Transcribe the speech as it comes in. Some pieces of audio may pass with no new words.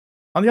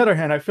On the other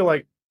hand, I feel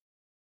like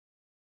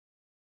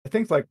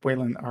things like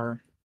Wayland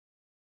are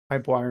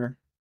Pipewire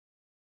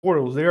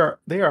portals. They are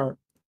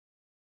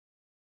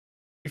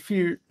if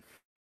you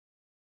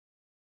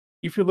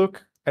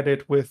look at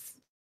it with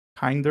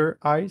kinder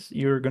eyes,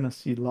 you're gonna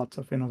see lots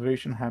of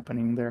innovation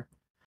happening there.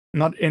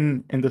 Not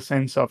in the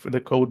sense of the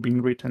code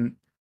being written,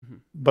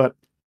 but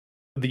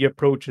the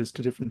approaches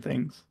to different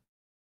things.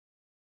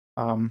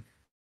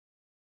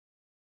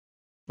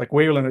 Like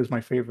Wayland is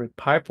my favorite.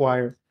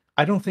 Pipewire,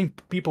 I don't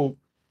think people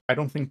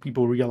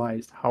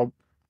realized how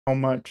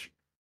much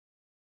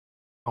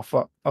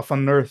of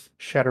an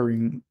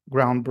earth-shattering,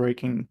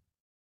 groundbreaking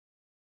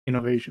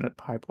innovation that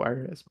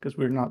Pipewire is, because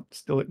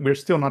we're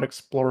still not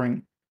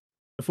exploring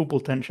the full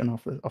potential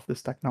of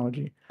this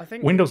technology. I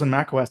think Windows and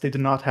macOS, they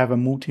did not have a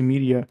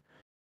multimedia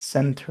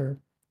center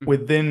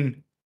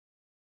within,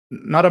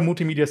 not a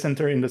multimedia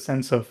center in the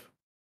sense of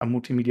a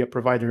multimedia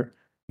provider,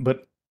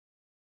 but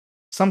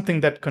something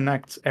that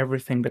connects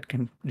everything that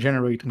can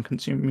generate and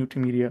consume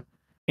multimedia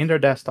in their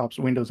desktops.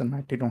 Windows and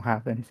Mac, they don't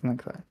have anything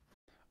like that.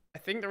 I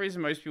think the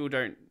reason most people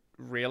don't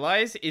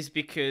realize is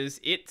because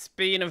it's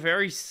been a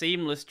very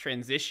seamless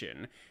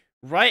transition.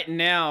 Right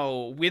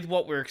now, with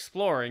what we're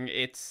exploring,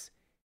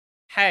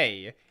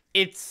 hey,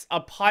 it's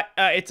a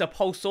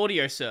Pulse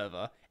Audio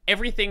server.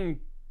 Everything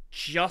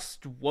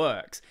just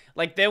works.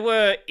 Like, there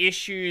were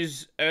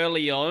issues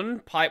early on.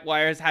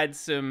 Pipewire has had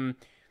some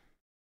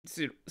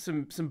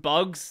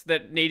bugs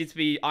that needed to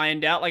be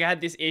ironed out. Like, I had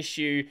this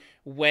issue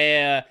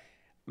where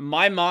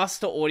my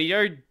master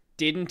audio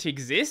didn't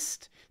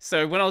exist.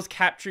 So when I was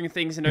capturing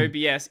things in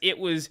OBS, it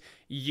was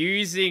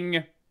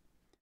using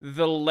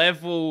the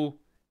level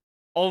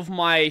of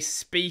my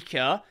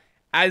speaker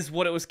as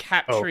what it was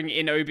capturing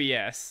in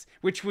OBS,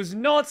 which was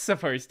not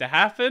supposed to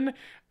happen.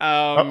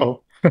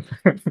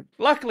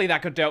 Luckily,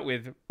 that got dealt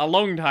with a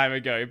long time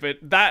ago, but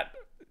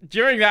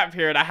during that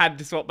period, I had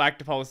to swap back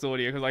to Pulse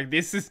Audio because, like,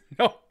 this is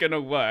not gonna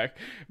work.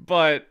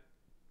 But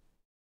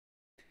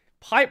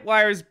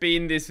Pipewire has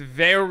been this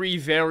very,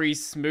 very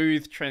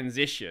smooth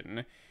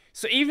transition.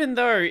 So even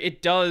though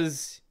it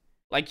does,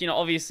 like,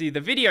 obviously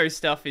the video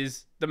stuff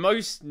is the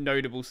most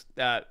notable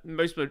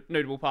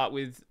part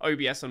with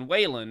OBS on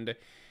Wayland,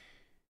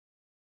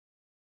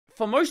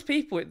 for most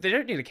people, they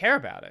don't need to care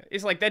about it.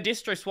 It's like their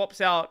distro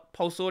swaps out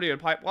Pulse Audio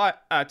to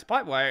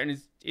Pipewire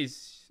and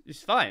is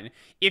fine.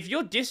 If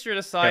your distro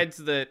decides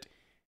that,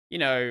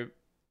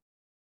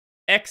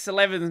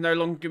 X11 is no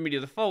longer going to be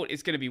the default,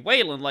 it's going to be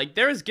Wayland, like,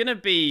 there is going to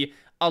be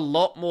a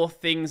lot more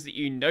things that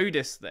you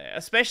notice there,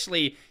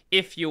 especially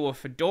if you were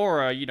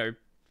Fedora,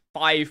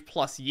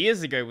 5+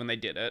 years ago when they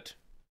did it.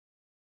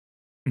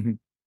 I'm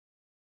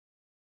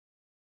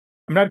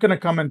not going to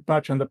comment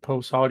much on the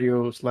Pulse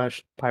Audio /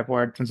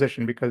 Pipewire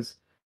transition because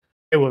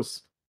it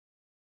was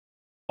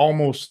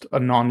almost a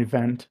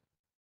non-event.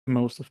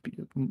 Most of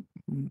people,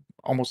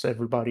 almost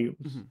everybody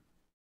was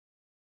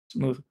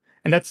smooth,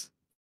 and that's.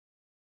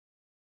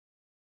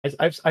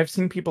 I've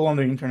seen people on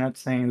the internet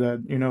saying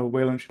that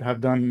Wayland should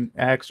have done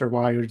X or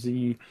Y or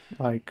Z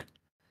like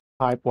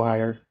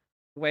Pipewire.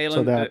 Wayland,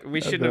 So that we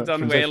shouldn't have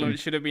done Wayland. It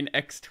should have been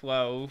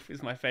X12.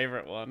 Is my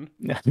favorite one.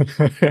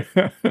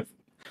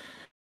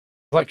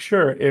 Like,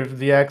 sure, if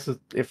the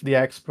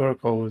X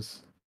protocol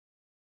is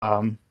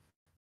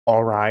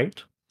all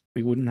right,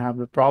 we wouldn't have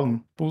the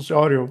problem. Pulse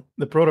Audio,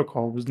 the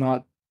protocol was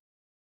not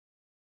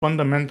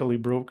fundamentally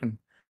broken.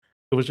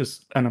 It was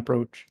just an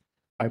approach.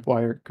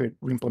 Pipewire could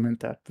implement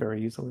that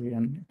very easily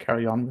and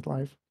carry on with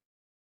life.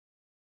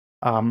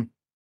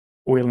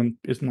 Wayland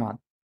is not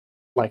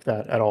like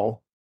that at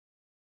all.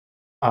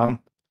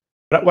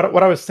 But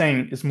what I was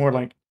saying is more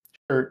like,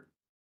 sure,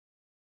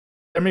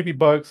 there may be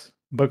bugs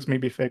may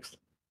be fixed.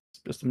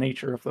 It's just the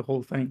nature of the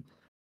whole thing.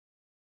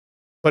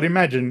 But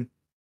imagine,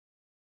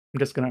 I'm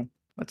just gonna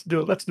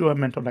let's do a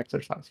mental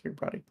exercise here,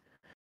 buddy.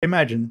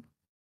 Imagine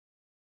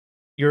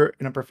you're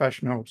in a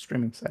professional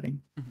streaming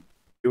setting.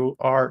 You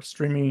are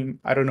streaming,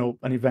 I don't know,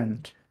 an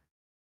event,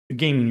 a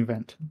gaming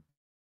event.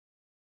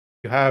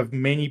 You have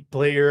many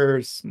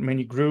players,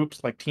 many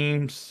groups, like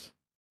teams.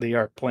 They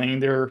are playing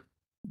their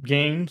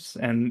games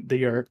and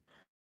they are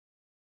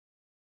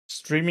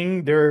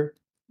streaming their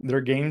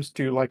games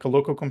to like a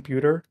local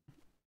computer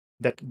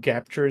that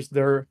captures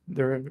their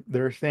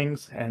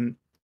things and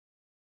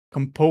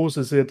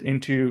composes it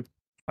into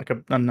like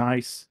a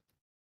nice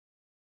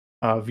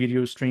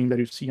video stream that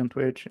you see on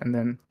Twitch, and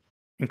then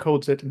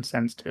encodes it and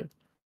sends to it.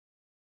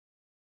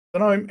 So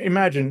now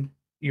imagine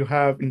you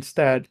have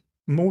instead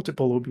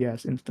multiple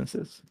OBS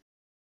instances.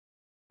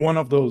 One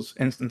of those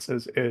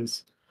instances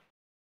is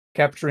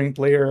capturing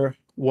player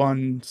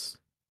one's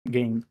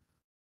game,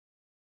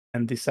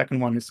 and the second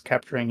one is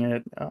capturing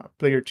it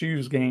player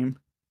two's game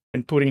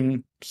and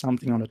putting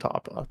something on the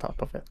top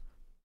of it.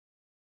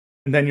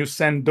 And then you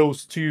send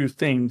those two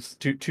things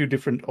to two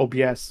different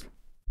OBS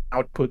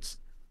outputs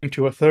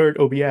into a third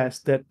OBS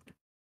that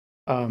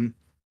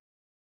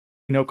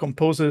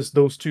composes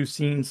those two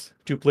scenes,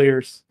 two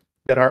players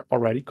that are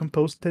already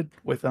composed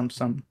with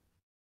some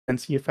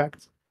fancy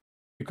effects.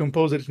 You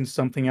compose it into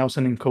something else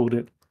and encode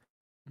it.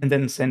 and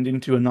then send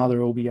into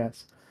another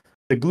OBS.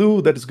 The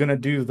glue that is going to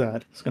do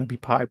that is going to be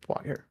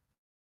Pipewire.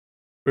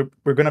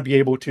 We're going to be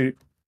able to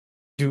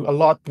do a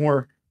lot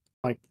more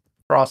like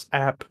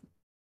cross-app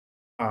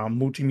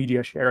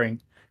multimedia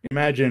sharing.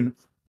 Imagine,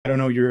 I don't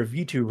know, you're a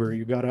VTuber,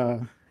 you got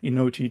a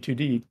Inochi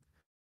 2D.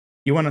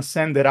 You want to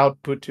send that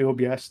output to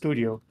OBS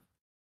Studio.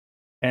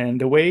 And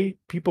the way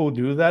people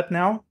do that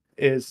now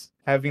is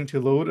having to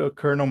load a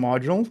kernel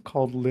module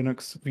called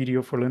Linux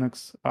Video for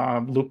Linux,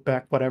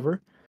 Loopback,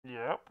 whatever.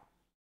 Yep.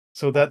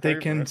 So that they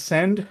can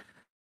send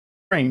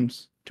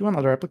frames to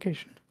another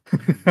application.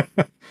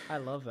 I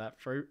love that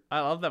fruit. I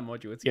love that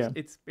module.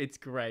 It's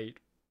great.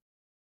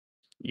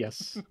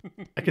 Yes,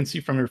 I can see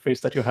from your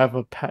face that you have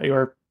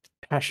you're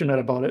passionate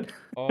about it.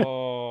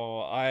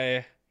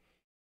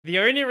 The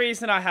only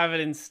reason I have it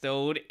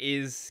installed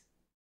is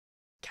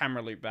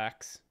camera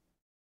loopbacks.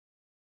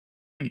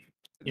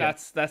 Yeah.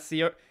 That's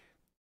the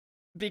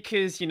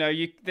because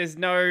there's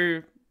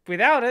no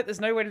without it.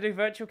 There's no way to do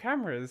virtual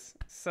cameras.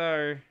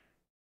 So,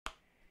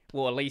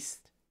 well, at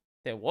least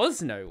there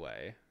was no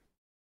way.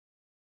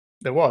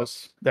 There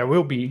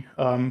will be.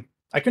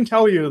 I can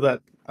tell you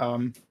that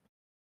a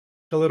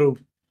little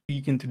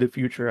peek into the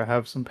future. I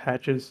have some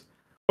patches.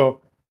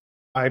 Well,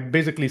 I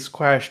basically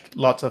squashed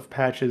lots of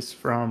patches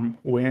from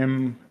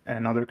Wim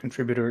and other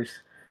contributors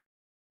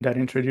that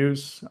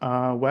introduce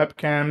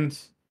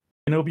webcams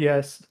in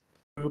OBS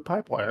through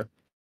Pipewire.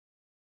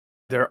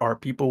 There are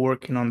people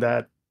working on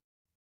that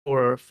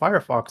for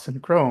Firefox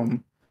and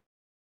Chrome.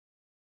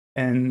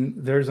 And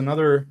there's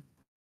another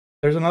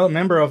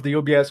member of the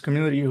OBS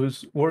community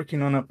who's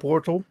working on a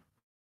portal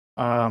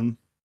that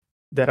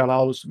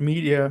allows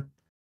media,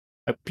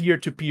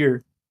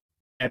 peer-to-peer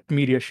app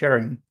media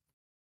sharing.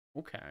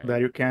 Okay.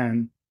 That you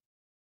can,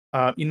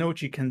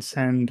 Inochi can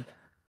send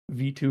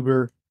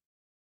VTuber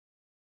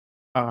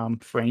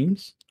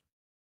frames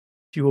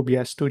to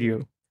OBS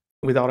Studio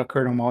without a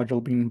kernel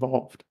module being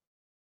involved.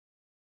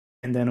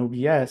 And then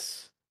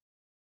OBS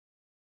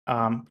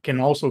can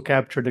also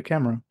capture the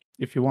camera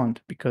if you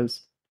want,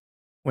 because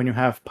when you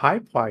have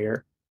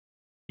Pipewire,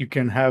 you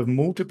can have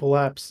multiple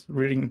apps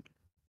reading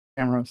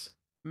cameras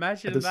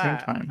at the same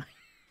time.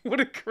 What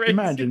a crazy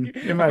imagine.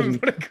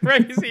 What a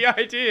crazy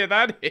idea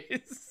that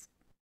is.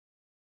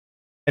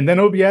 And then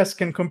OBS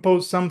can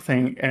compose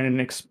something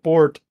and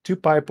export to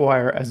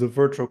Pipewire as a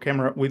virtual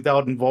camera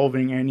without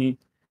involving any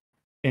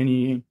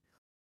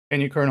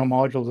kernel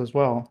modules as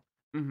well.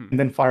 Mm-hmm. And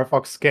then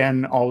Firefox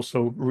can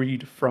also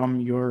read from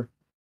your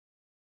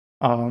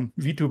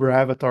VTuber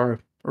avatar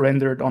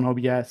rendered on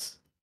OBS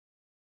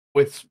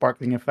with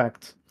sparkling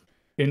effects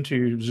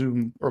into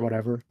Zoom or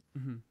whatever.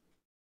 Mm-hmm.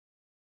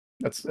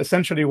 That's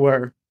essentially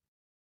where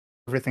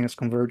everything is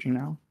converging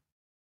now.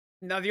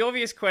 Now, the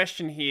obvious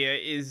question here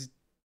is,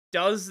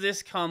 does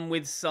this come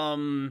with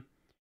some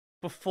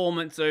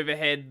performance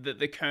overhead that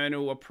the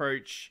kernel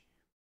approach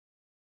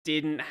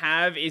didn't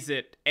have? Is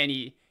it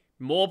any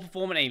more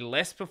performant, any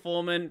less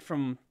performant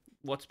from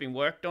what's been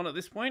worked on at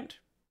this point?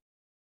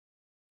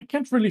 I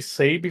can't really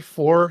say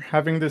before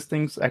having these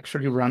things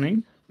actually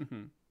running.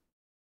 Mm-hmm.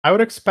 I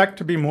would expect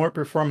to be more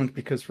performant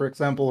because, for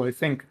example, I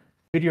think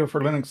Video for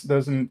Linux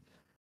doesn't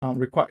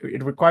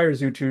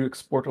requires you to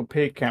export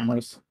opaque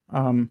cameras.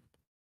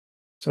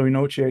 So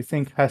Inochi, I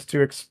think, has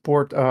to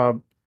export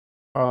your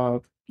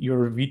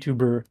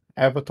VTuber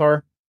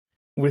avatar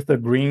with the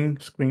green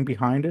screen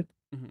behind it,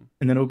 Mm-hmm.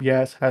 and then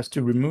OBS has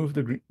to remove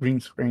the green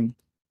screen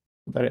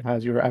so that it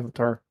has your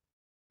avatar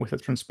with a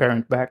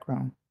transparent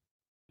background.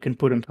 You can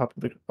put on top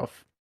of it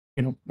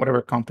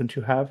whatever content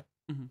you have.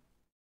 Mm-hmm.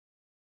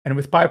 And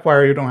with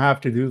Pipewire, you don't have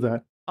to do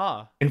that.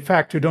 Ah. In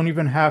fact, you don't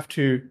even have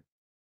to.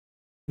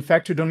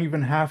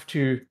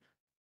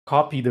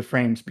 Copy the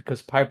frames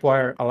because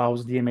Pipewire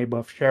allows DMA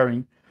buff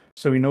sharing.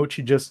 So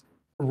Inochi just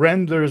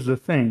renders the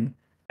thing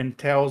and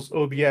tells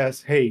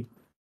OBS, hey,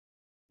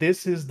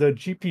 this is the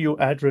GPU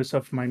address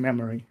of my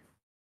memory.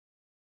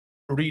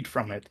 Read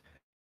from it.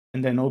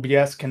 And then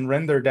OBS can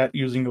render that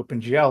using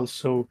OpenGL.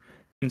 So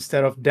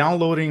instead of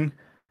downloading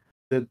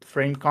the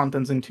frame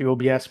contents into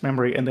OBS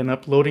memory and then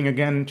uploading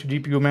again into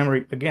GPU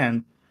memory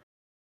again,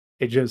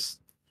 it just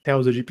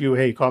tells the GPU,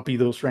 hey, copy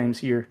those frames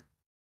here,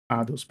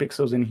 those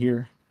pixels in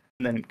here,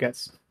 and then it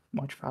gets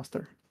much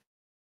faster.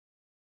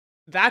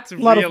 That's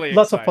really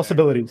lots of exciting.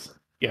 possibilities.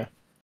 Yeah,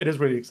 it is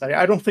really exciting.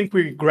 I don't think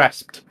we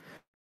grasped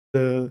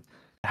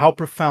how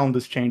profound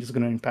this change is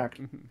going to impact.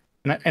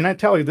 Mm-hmm. And I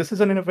tell you, this is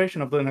an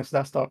innovation of the Linux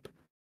desktop.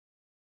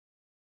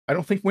 I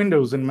don't think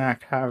Windows and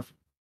Mac have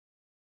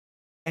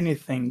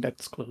anything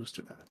that's close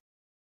to that.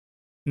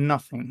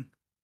 Nothing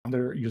on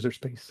their user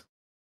space.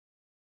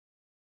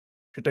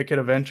 Should take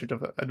advantage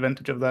of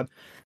that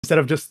instead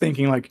of just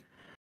thinking like,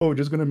 oh,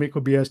 just gonna make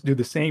OBS do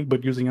the same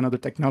but using another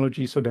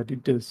technology so that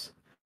it does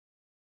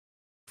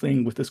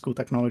thing with this cool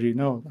technology.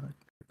 No,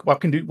 what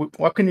can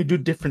you do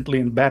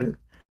differently and better?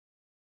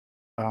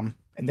 And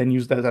then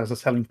use that as a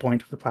selling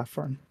point of the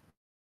platform.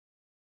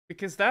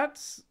 Because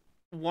that's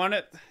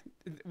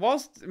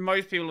whilst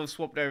most people have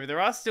swapped over, there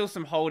are still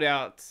some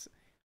holdouts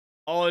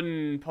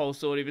on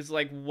Pulse Audio. It's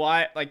like,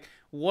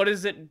 what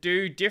does it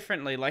do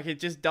differently? Like, it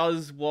just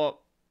does what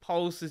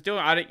Pulse is doing.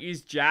 I don't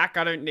use Jack.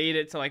 I don't need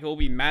it to like all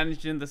be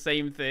managed in the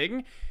same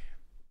thing.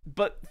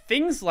 But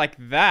things like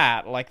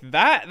that,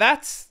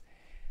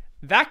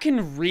 that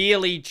can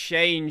really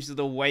change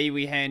the way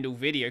we handle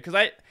video.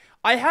 Because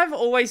I have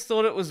always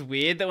thought it was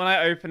weird that when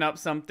I open up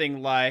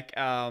something like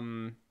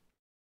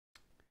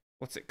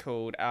what's it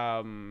called? Why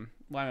am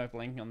I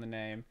blanking on the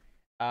name?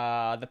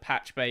 The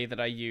patch bay that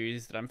I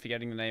use that I'm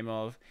forgetting the name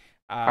of.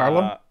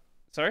 Carla?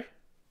 Sorry?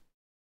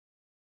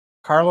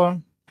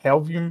 Carla?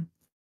 Helvium?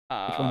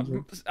 Which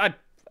one is it?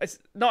 It's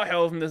not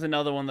Helvin, there's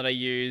another one that I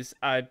use.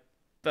 I'm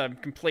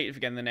completely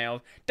forgetting the name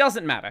of.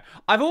 Doesn't matter.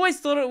 I've always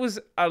thought it was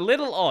a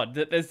little odd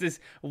that there's this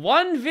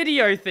one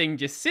video thing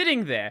just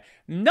sitting there.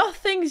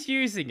 Nothing's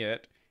using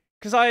it.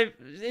 Because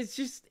it's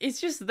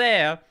just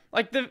there.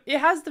 Like, it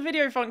has the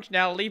video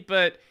functionality,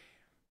 but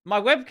my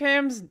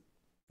webcams,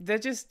 they're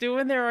just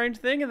doing their own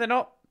thing and they're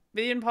not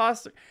being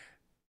passed through.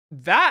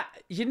 That,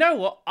 you know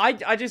what?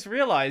 I just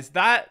realized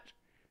that.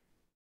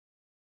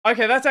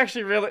 Okay, that's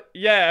actually really,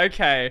 yeah,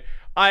 okay.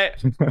 I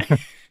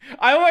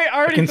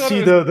already can thought see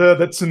it was,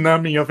 the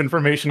tsunami of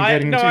information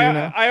getting to you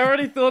now. I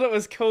already thought it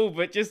was cool,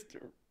 but just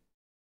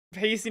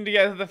piecing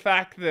together the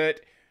fact that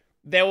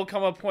there will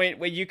come a point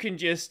where you can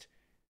just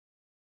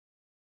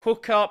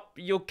hook up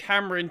your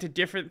camera into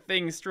different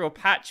things through a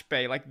patch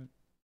bay, like,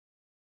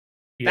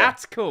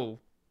 that's cool.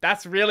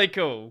 That's really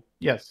cool.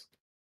 Yes.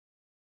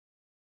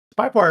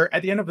 Pipewire,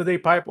 at the end of the day,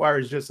 Pipewire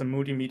is just a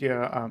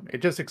multimedia.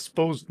 It just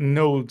exposed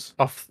nodes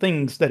of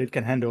things that it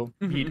can handle,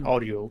 be it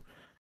audio,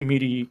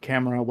 MIDI,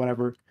 camera,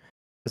 whatever.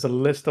 There's a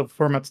list of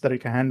formats that it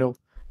can handle.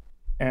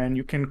 And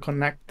you can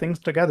connect things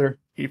together.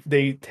 If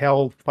they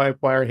tell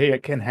Pipewire, hey, I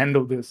can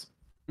handle this.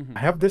 I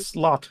have this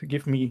slot,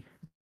 give me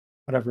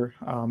whatever,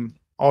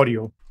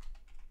 audio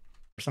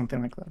or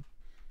something like that.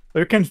 So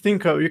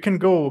you can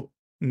go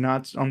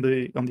nuts on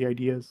the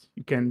ideas.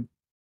 You can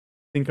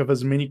think of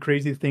as many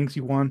crazy things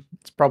you want.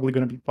 It's probably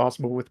going to be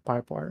possible with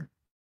Pipewire.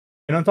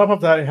 And on top of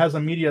that, it has a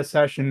media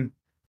session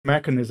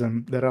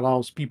mechanism that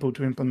allows people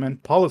to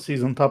implement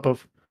policies on top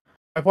of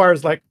Pipewire.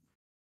 Is like,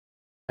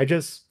 I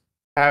just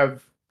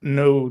have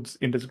nodes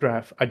in this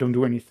graph. I don't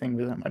do anything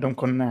with them. I don't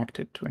connect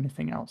it to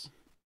anything else.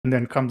 And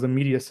then comes a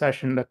media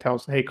session that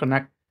tells, hey,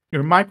 connect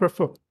your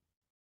microphone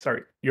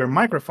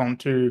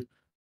to,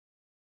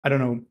 I don't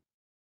know,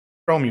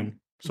 Chromium,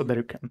 so that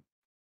you can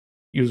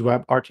use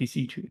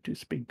WebRTC to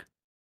speak.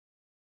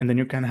 And then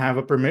you can have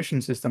a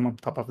permission system on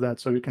top of that.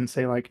 So you can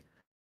say, like,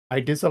 I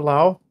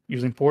disallow,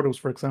 using portals,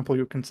 for example,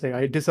 you can say,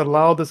 I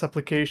disallow this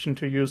application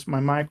to use my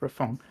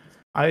microphone.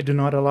 I do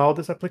not allow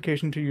this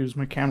application to use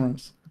my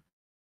cameras.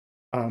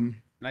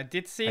 I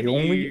did see I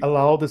only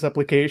allow this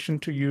application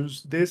to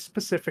use this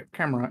specific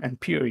camera and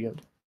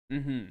period.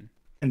 And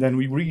then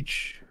we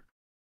reach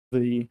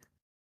the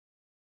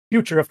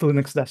future of the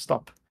Linux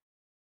desktop.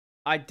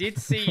 I did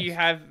see you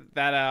have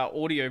that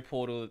audio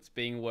portal that's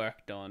being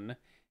worked on.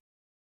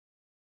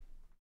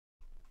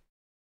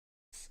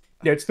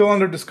 Yeah, it's still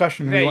under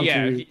discussion. We want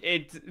to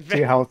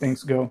see how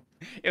things go.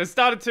 It was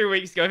started 2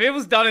 weeks ago. If it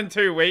was done in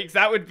 2 weeks,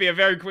 that would be a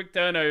very quick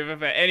turnover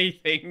for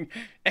anything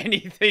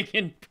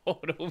in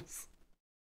portals.